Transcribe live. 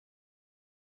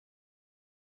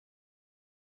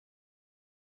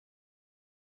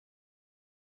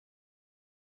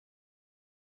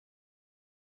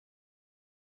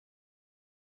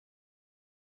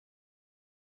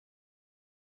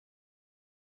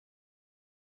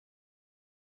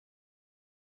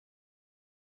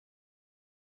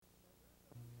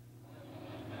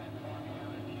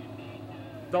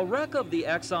The wreck of the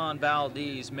Exxon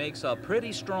Valdez makes a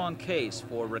pretty strong case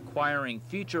for requiring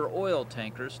future oil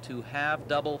tankers to have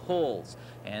double hulls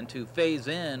and to phase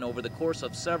in over the course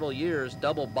of several years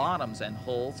double bottoms and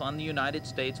hulls on the United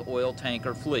States oil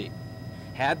tanker fleet.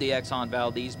 Had the Exxon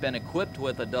Valdez been equipped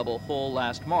with a double hull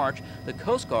last March, the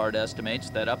Coast Guard estimates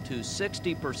that up to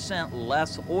 60%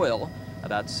 less oil,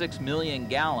 about 6 million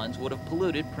gallons, would have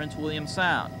polluted Prince William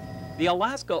Sound. The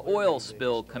Alaska Oil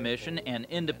Spill Commission, an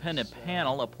independent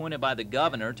panel appointed by the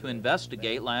governor to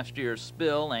investigate last year's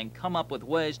spill and come up with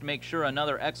ways to make sure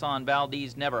another Exxon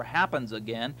Valdez never happens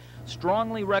again,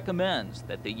 strongly recommends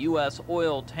that the U.S.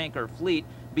 oil tanker fleet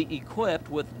be equipped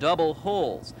with double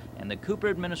hulls, and the Cooper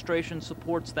administration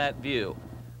supports that view.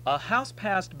 A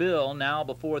House-passed bill now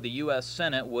before the U.S.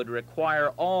 Senate would require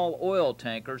all oil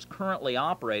tankers currently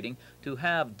operating to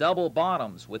have double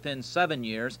bottoms within 7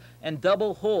 years and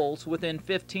double hulls within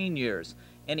 15 years.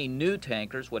 Any new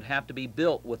tankers would have to be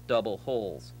built with double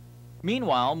hulls.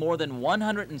 Meanwhile, more than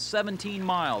 117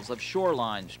 miles of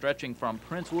shoreline stretching from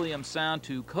Prince William Sound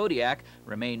to Kodiak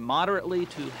remain moderately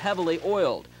to heavily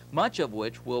oiled, much of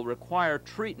which will require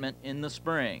treatment in the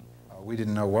spring. We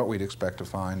didn't know what we'd expect to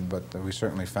find, but we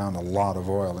certainly found a lot of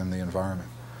oil in the environment.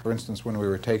 For instance, when we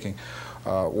were taking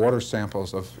water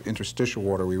samples of interstitial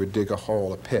water, we would dig a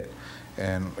hole, a pit,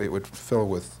 and it would fill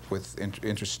with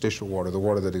interstitial water, the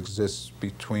water that exists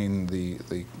between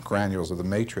the granules of the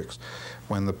matrix.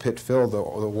 When the pit filled, the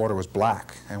water was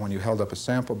black, and when you held up a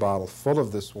sample bottle full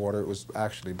of this water, it was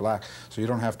actually black. So you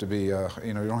don't have to be, you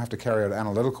don't have to carry out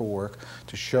analytical work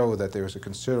to show that there is a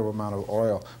considerable amount of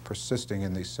oil persisting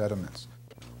in these sediments.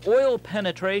 Oil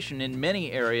penetration in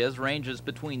many areas ranges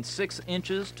between 6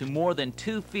 inches to more than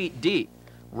 2 feet deep.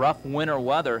 Rough winter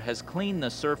weather has cleaned the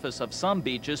surface of some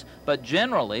beaches, but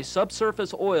generally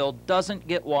subsurface oil doesn't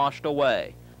get washed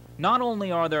away. Not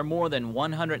only are there more than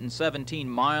 117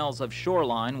 miles of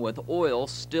shoreline with oil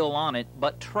still on it,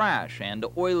 but trash and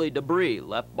oily debris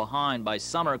left behind by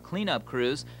summer cleanup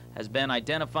crews has been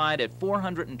identified at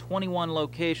 421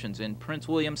 locations in Prince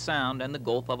William Sound and the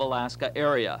Gulf of Alaska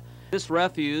area. This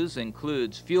refuse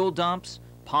includes fuel dumps,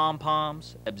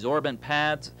 pom-poms, absorbent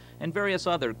pads, and various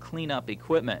other cleanup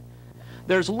equipment.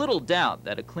 There's little doubt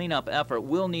that a cleanup effort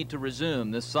will need to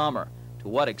resume this summer. To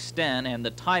what extent and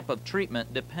the type of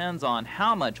treatment depends on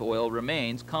how much oil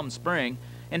remains come spring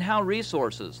and how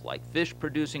resources like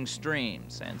fish-producing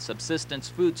streams and subsistence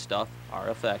foodstuff are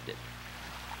affected.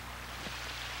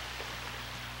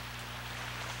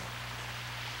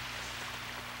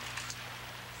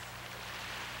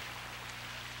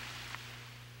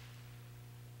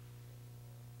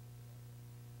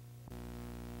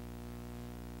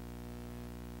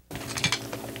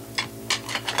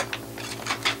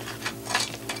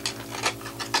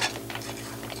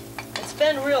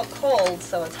 It's been real cold,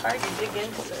 so it's hard to dig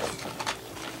into it.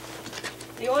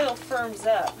 The oil firms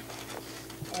up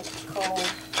when it's cold.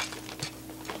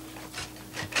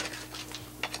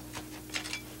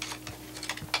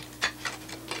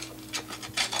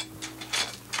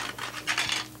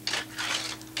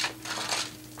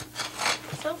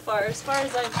 So far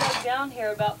as I've dug down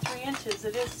here, about 3 inches,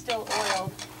 it is still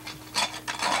oiled.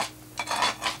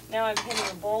 Now I'm hitting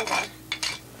a boulder.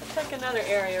 I'll check another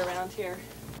area around here.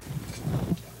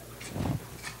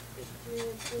 3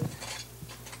 inches.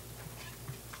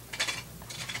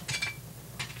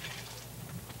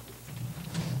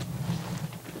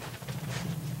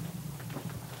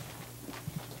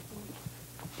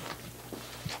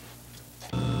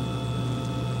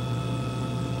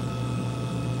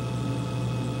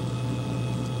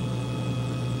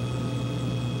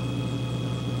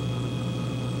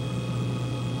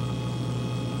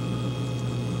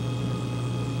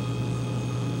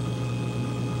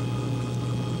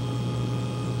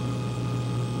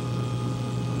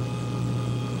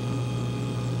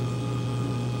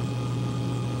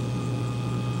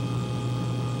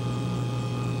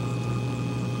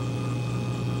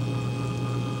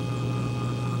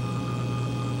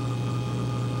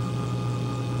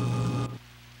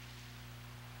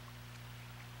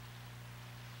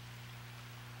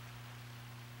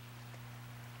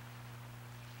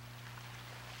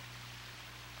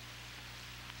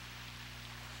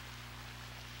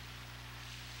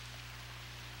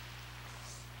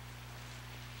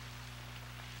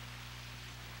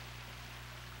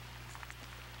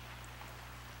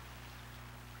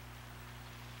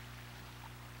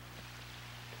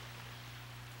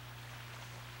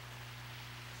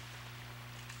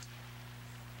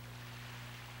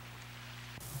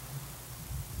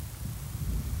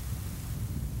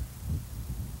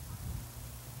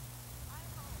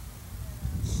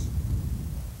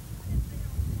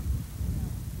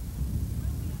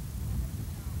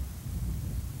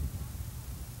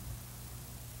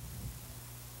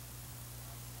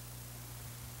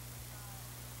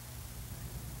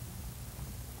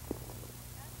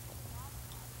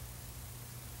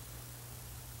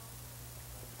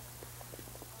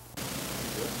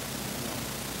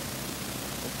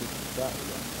 shot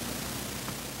we got.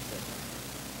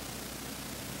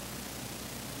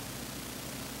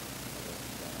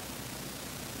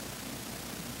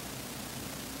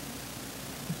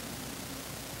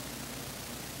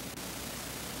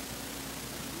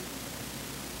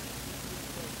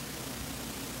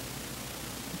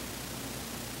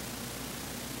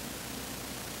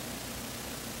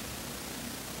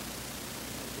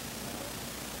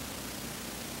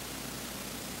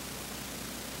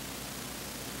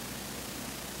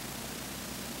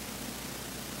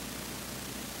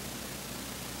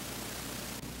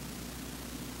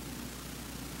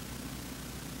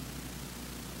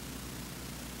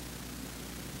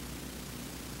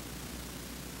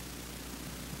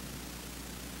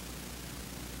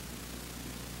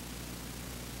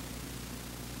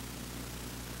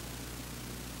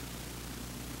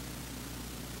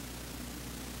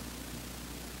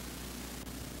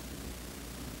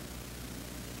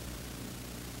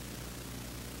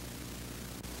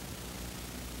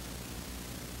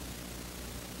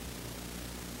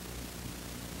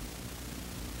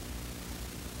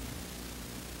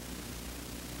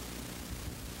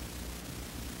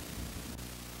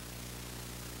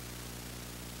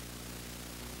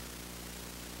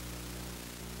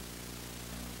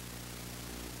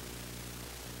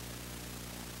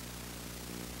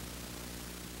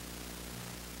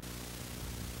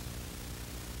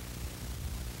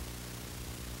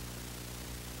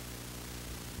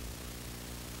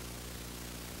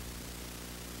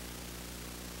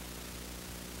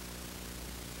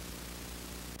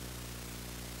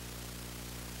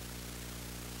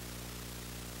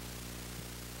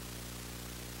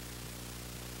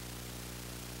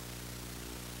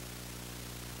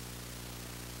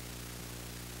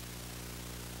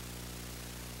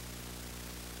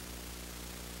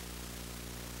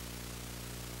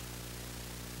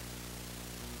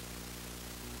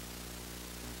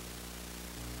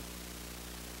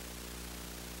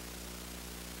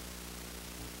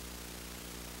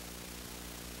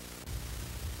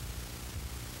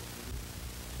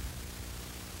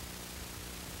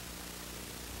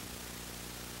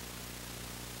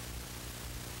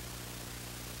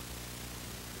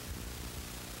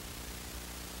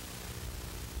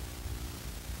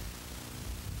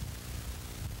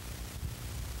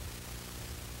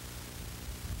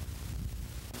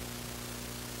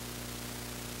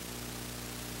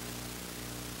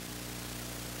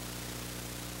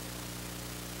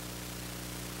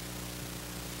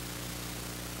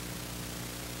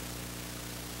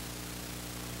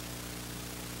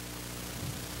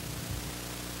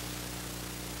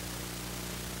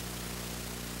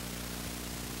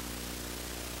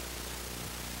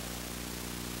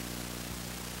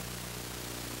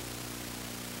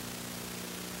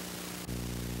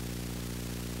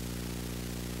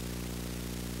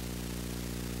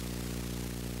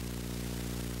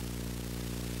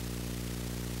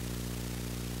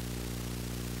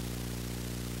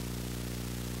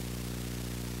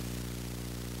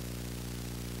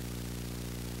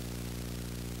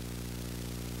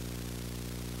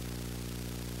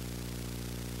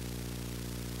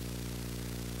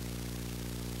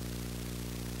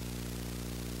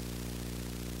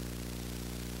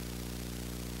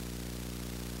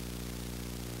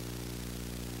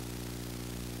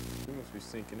 You must be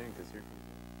sinking in because here comes.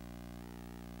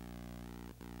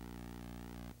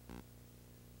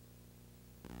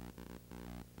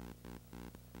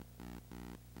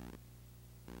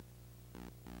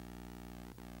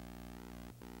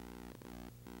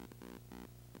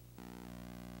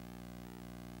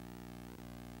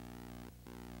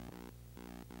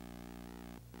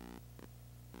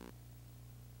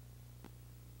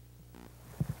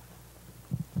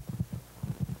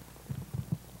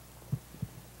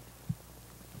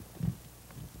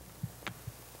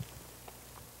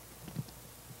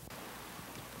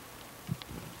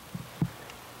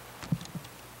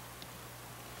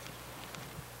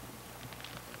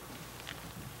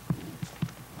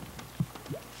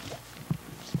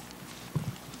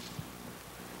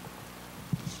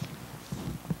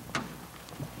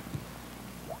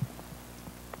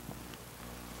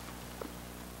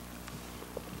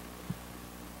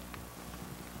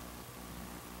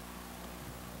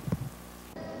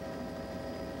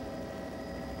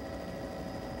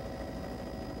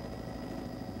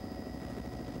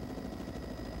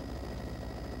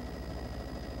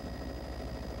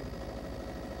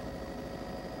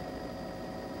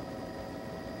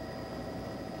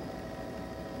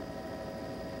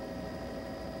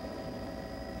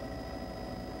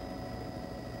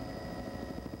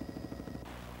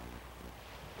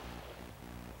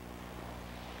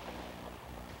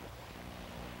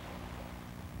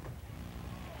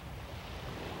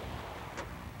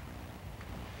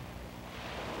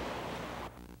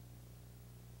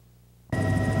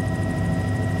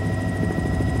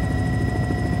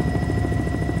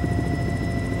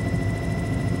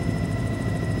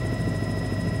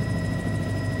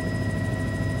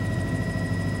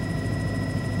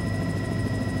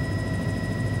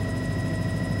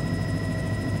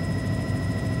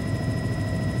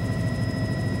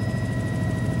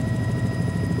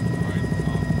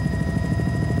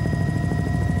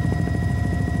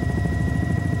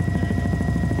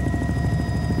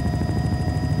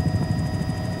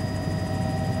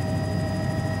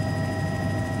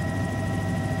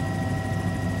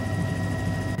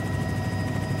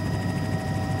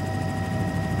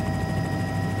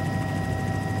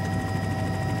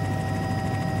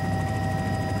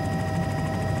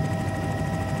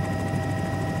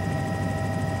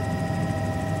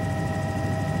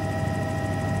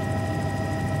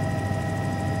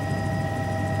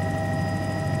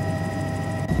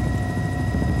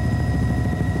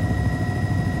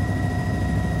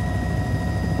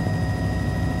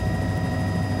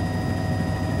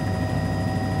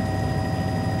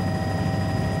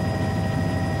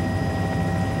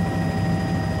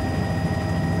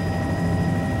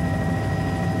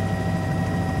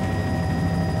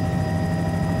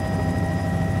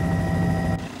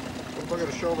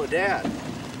 show my dad.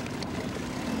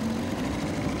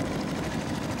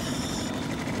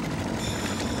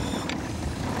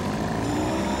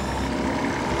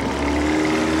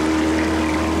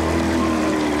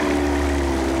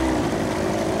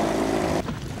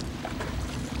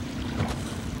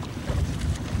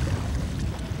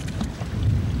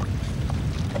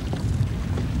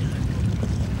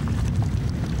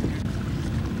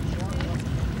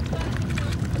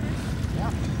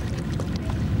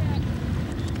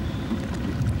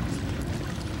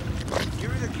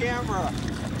 Camera.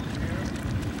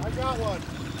 I got one.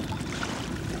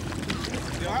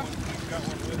 Yeah? Got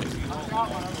one with us. I got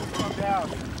one. I'm gonna come down.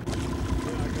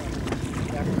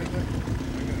 Yeah, I got it.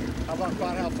 How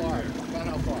about how far? About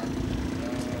how far?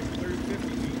 50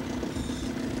 feet.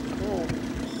 Cool.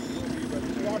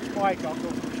 Watch Mike. I'll go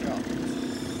for the shot.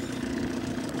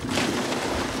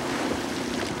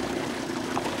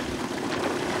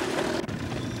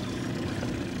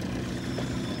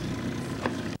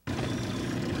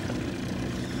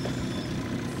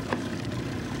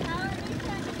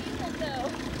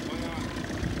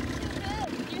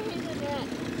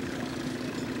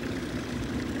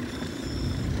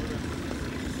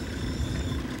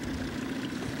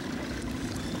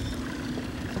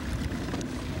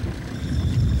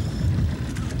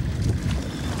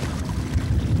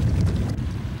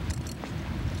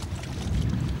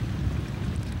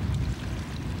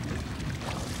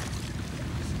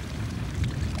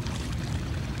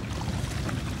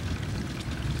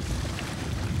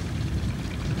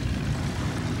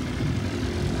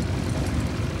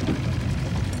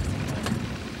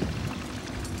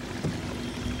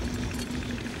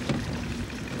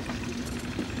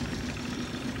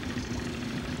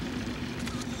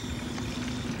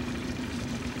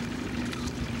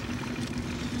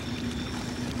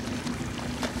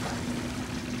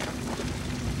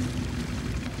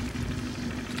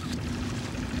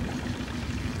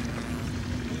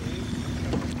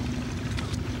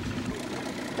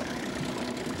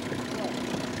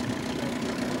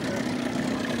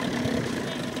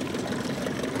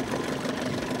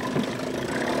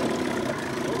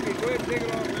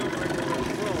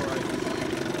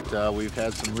 We've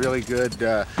had some really good.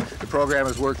 The program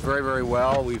has worked very, very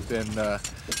well. We've been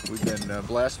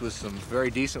blessed with some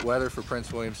very decent weather for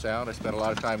Prince William Sound. I spent a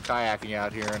lot of time kayaking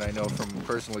out here, and I know from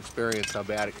personal experience how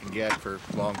bad it can get for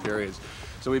long periods.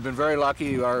 So we've been very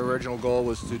lucky. Our original goal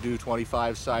was to do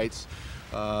 25 sites,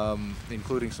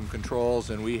 including some controls,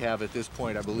 and we have at this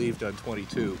point, I believe, done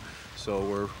 22. So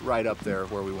we're right up there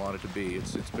where we wanted to be.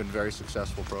 It's been a very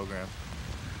successful program.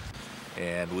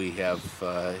 And we have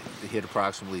hit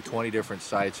approximately 20 different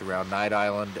sites around Knight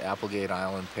Island, Applegate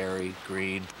Island, Perry,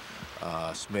 Green,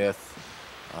 Smith,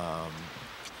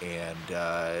 and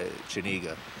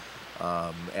Chenega.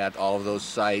 At all of those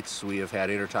sites, we have had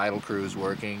intertidal crews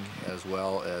working, as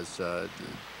well as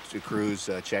crews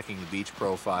checking the beach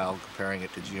profile, comparing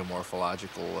it to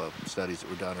geomorphological studies that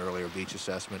were done earlier, beach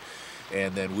assessment.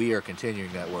 And then we are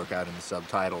continuing that work out in the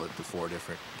subtidal at the 4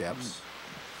 different depths.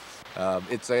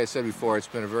 It's, like I said before, it's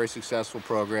been a very successful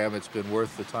program. It's been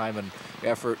worth the time and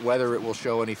effort. Whether it will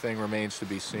show anything remains to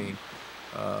be seen.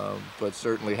 But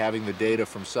certainly having the data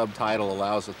from subtidal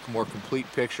allows a more complete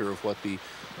picture of what the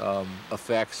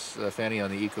effects, if any,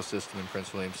 on the ecosystem in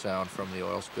Prince William Sound from the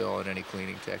oil spill and any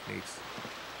cleaning techniques.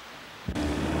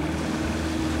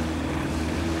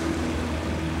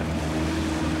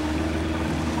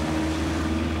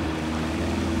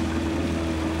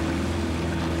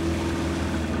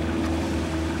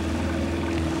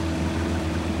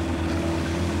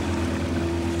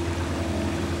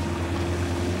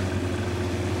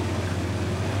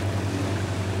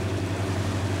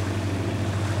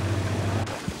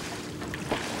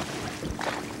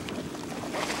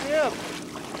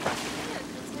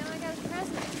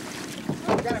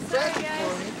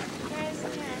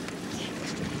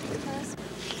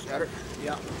 Got her?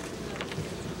 Yeah.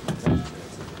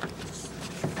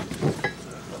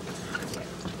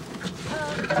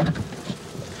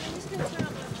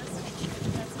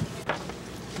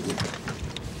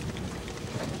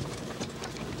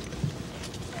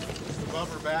 Above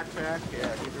her backpack?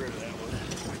 Yeah, get rid of that one.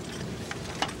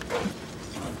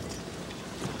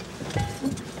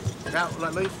 Now,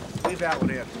 leave that one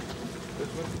in. This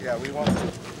one? Yeah, we want to.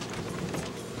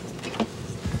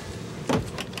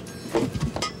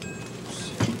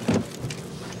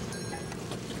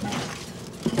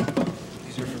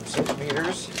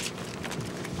 Meters.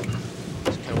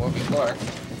 Just kind of what we mark.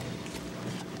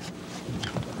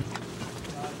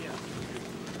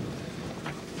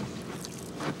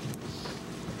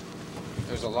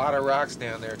 There's a lot of rocks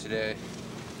down there today.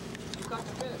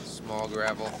 Small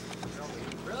gravel.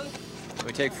 Really?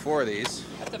 We take 4 of these.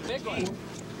 That's a big one.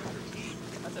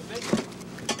 That's a big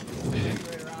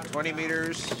one. 20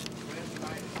 meters.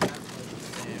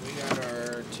 And we got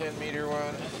our 10-meter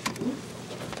one.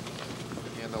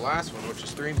 And the last one, which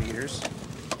is 3 meters.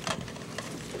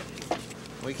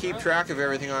 We keep track of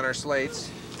everything on our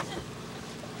slates.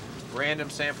 Random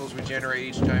samples we generate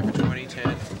each time for 20,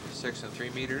 10, 6, and 3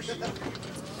 meters. And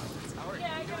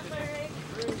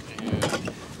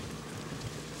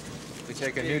we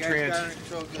take a nutrient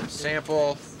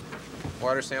sample,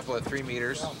 water sample at 3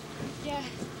 meters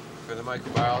for the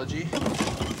microbiology.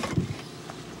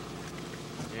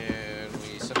 And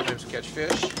we sometimes catch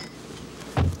fish.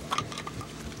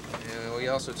 And we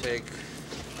also take,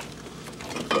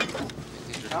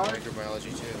 these are for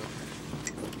microbiology too.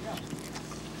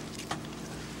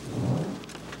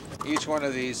 Each one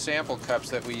of these sample cups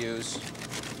that we use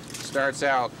starts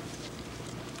out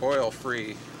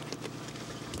oil-free.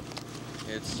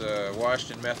 It's washed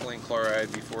in methylene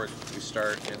chloride before we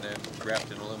start, and then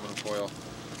wrapped in aluminum foil,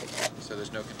 so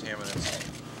there's no contaminants.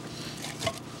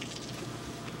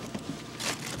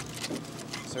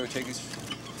 So we take these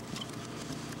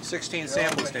 16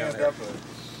 samples down there. A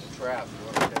trap. You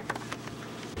want to take it.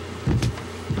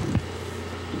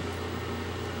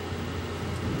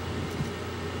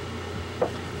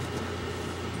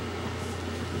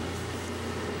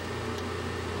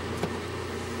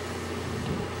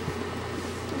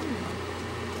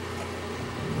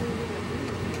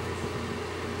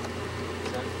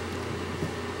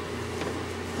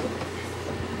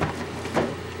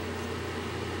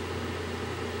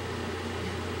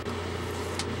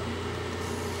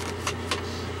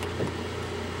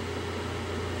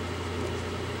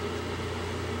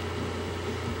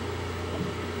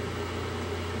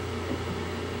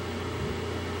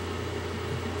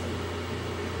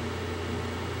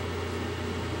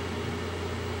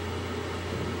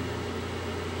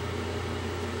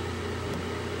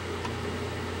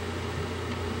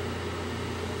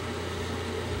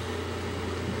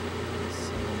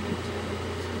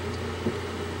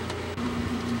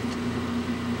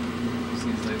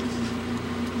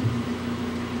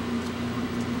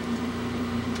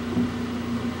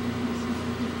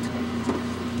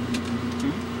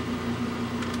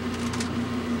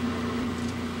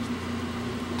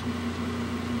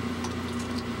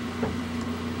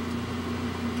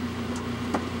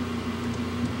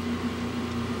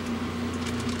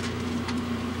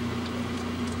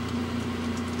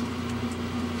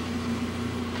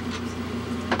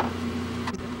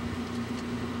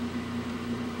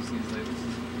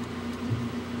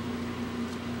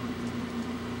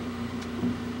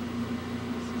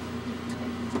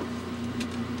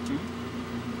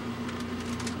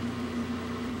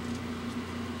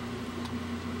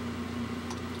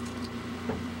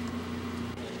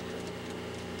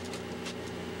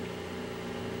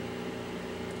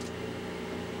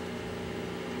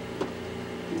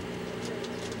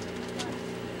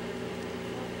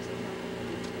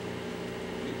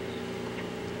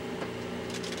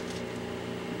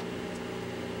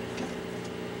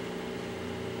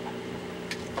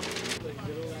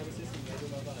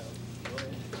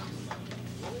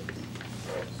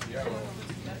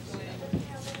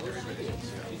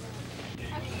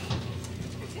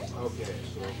 Okay,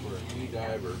 so for a knee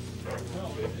diver, 50.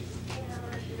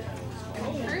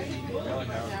 An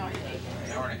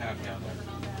hour and a half down there.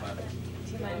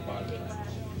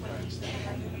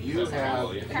 You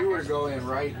have, if you were to go in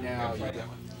right now,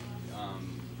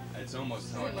 It's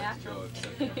almost how I'd like to go,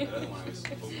 except the other one I was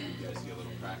hoping you guys get a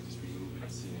little practice removing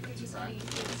and seeing if it's a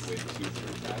practice way to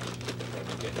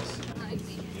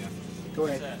yeah. Go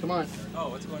ahead, come on. Oh,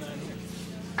 what's going on here?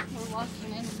 We're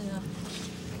walking into the...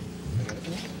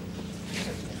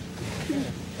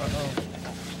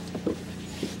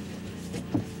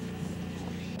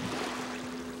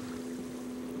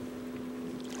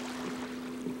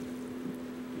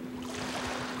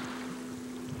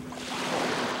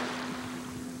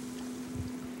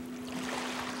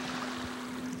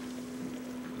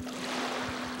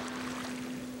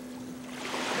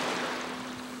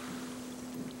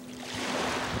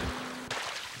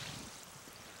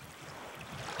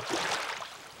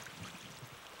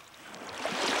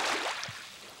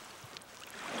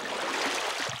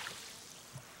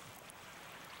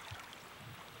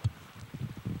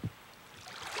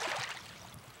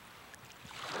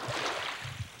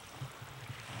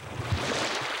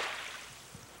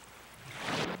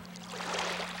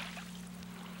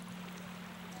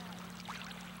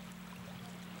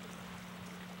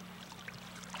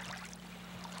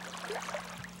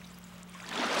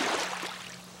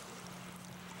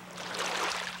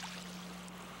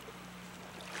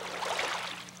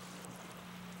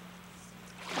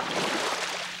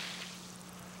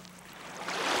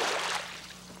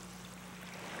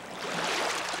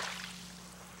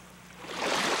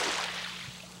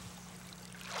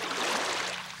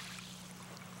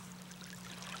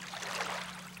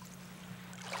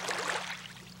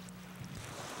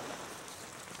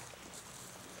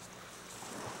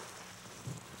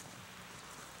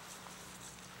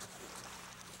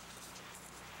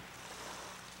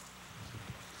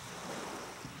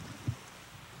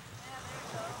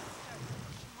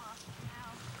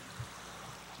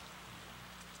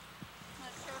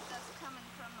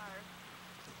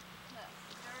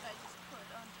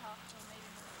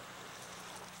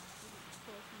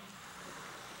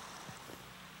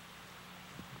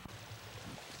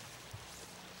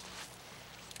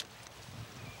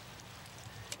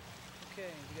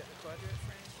 Okay, you got the quadrant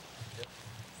frame? Yep.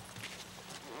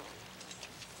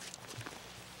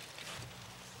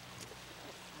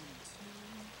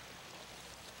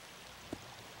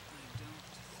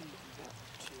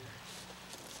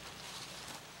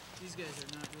 These guys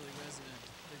are not really resident,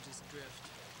 they're just drift.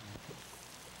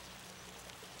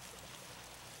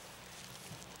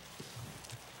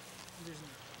 There's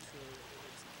not much really that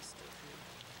relates to this stuff here.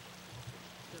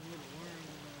 Got a little worm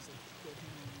when I was like, put him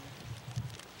in there.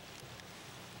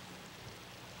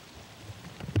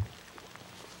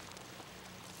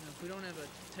 Now if we don't have a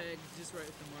tag just right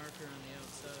with the marker on the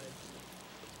outside.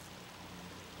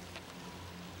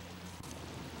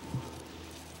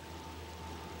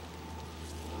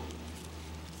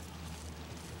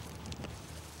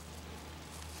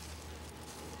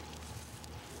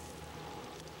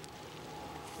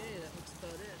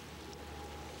 About it.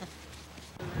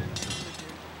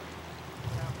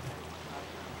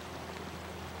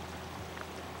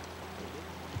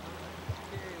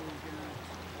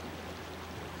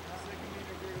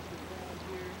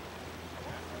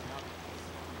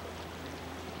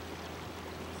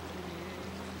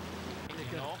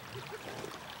 You know?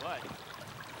 What?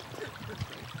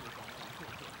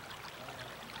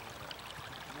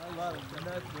 I love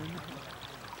nothing.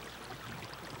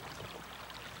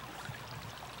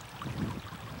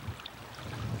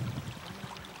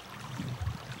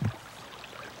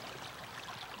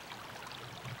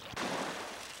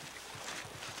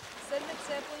 Sediment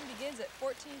sampling begins at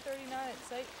 1439 at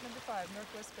site number 5,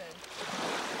 Northwest Bend.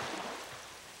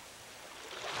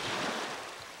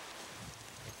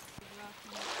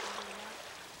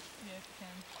 Yeah, if you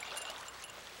can.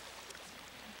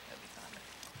 That'd be fun.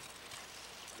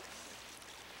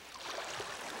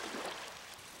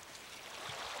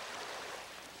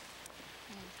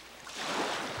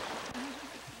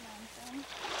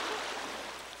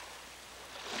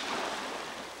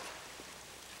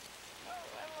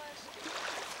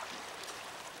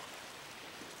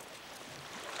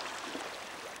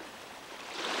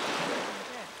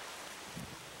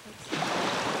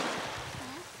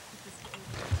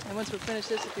 And once we're finished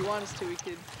this, if you want us to, we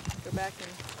could go back and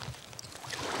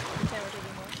we can't work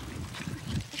anymore.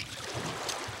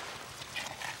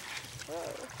 Whoa.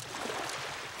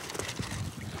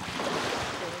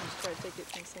 Okay, then just try to take it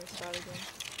from the same spot again.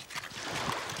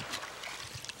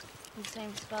 The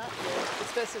same spot? Yeah,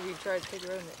 it's best if we try to take it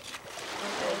right in the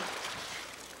Okay.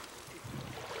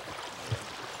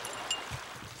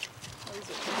 Oh, these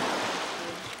are good.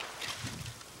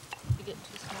 You get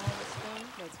too small of a spoon?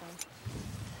 That's fine.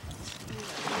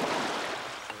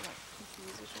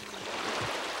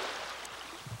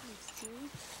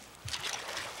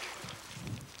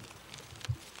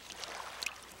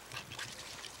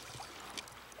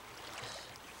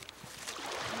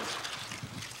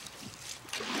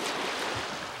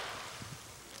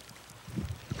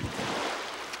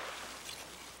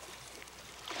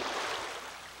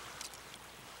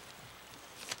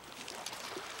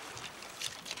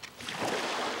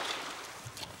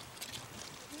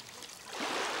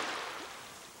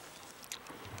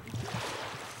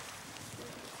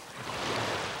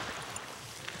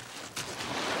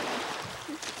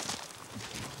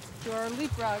 To our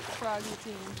leapfrog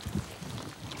routine.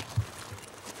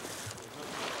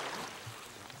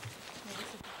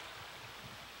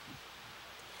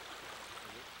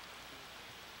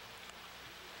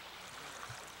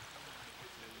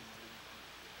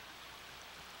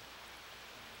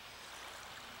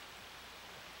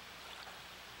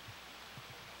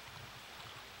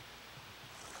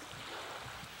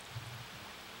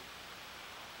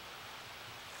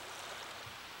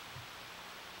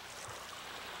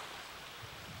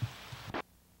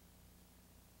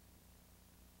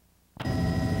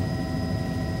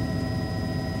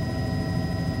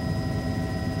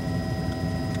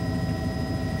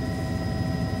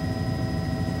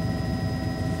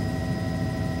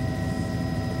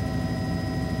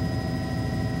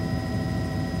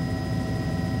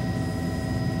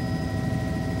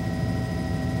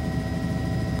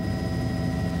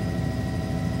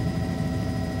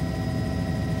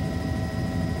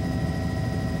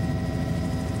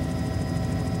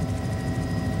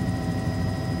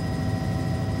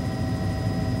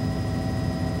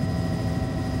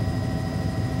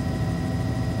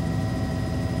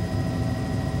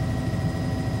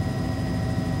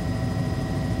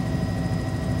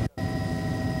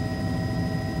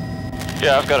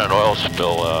 Yeah, I've got an oil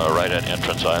spill right at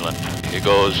Entrance Island. It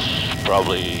goes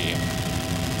probably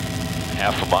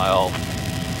half a mile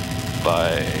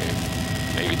by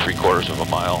maybe 3/4 of a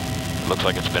mile looks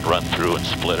like it's been run through and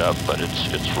split up, but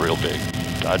it's real big.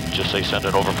 I'd just say send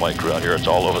an overflight crew out here. It's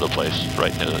all over the place,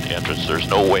 right near the entrance. There's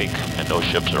no wake and no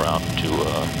ships around to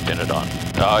pin it on.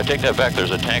 I take that back.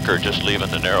 There's a tanker just leaving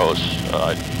the Narrows.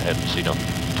 I hadn't seen him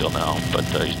till now, but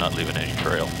he's not leaving any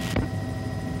trail.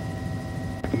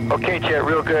 Okay, Chet,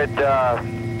 real good.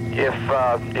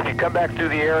 If you come back through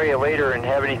the area later and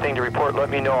have anything to report, let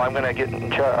me know. I'm going to get in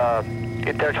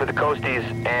touch with the Coasties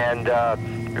and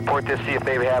report this, see if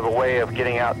they have a way of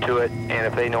getting out to it and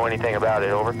if they know anything about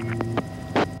it. Over.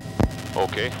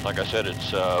 Okay, like I said,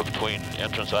 it's between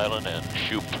Entrance Island and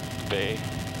Shoup Bay,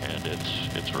 and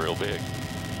it's real big.